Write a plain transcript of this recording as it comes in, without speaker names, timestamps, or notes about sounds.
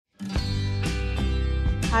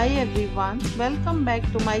Hi everyone, welcome back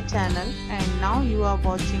to my channel and now you are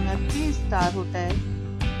watching a 3-star hotel.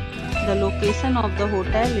 The location of the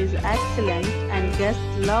hotel is excellent and guests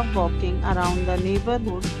love walking around the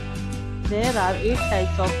neighborhood. There are 8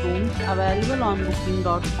 types of rooms available on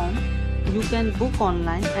booking.com. You can book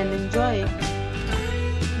online and enjoy it.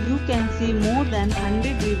 You can see more than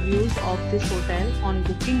 100 reviews of this hotel on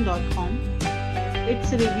booking.com.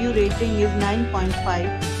 Its review rating is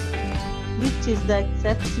 9.5. which is the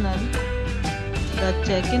exceptional. The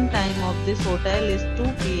check-in time of this hotel is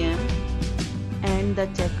 2 p.m. and the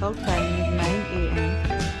check-out time is 9 a.m.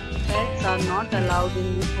 Pets are not allowed in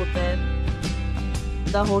this hotel.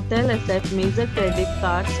 The hotel accepts major credit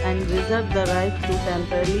cards and reserves the right to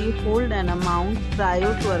temporarily hold an amount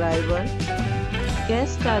prior to arrival.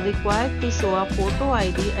 Guests are required to show a photo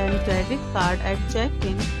ID and credit card at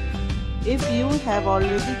check-in. If you have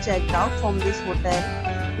already checked out from this hotel,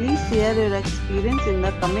 please share your experience in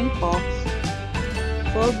the comment box.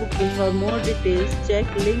 For booking or more details, check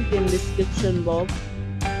link in description box.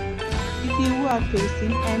 If you are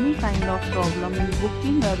facing any kind of problem in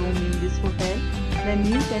booking a room in this hotel, then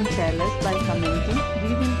you can tell us by commenting.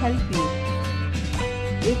 We will help you.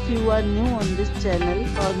 If you are new on this channel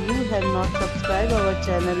or you have not subscribed our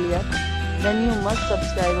channel yet, then you must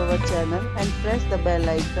subscribe our channel and press the bell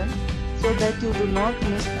icon so that you do not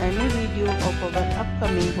miss any video of our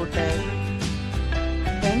upcoming hotel.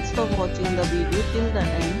 Thanks for watching the video till the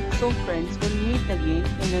end. So friends, will meet again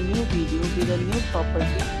in a new video with a new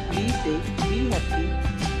property. Be safe, be happy.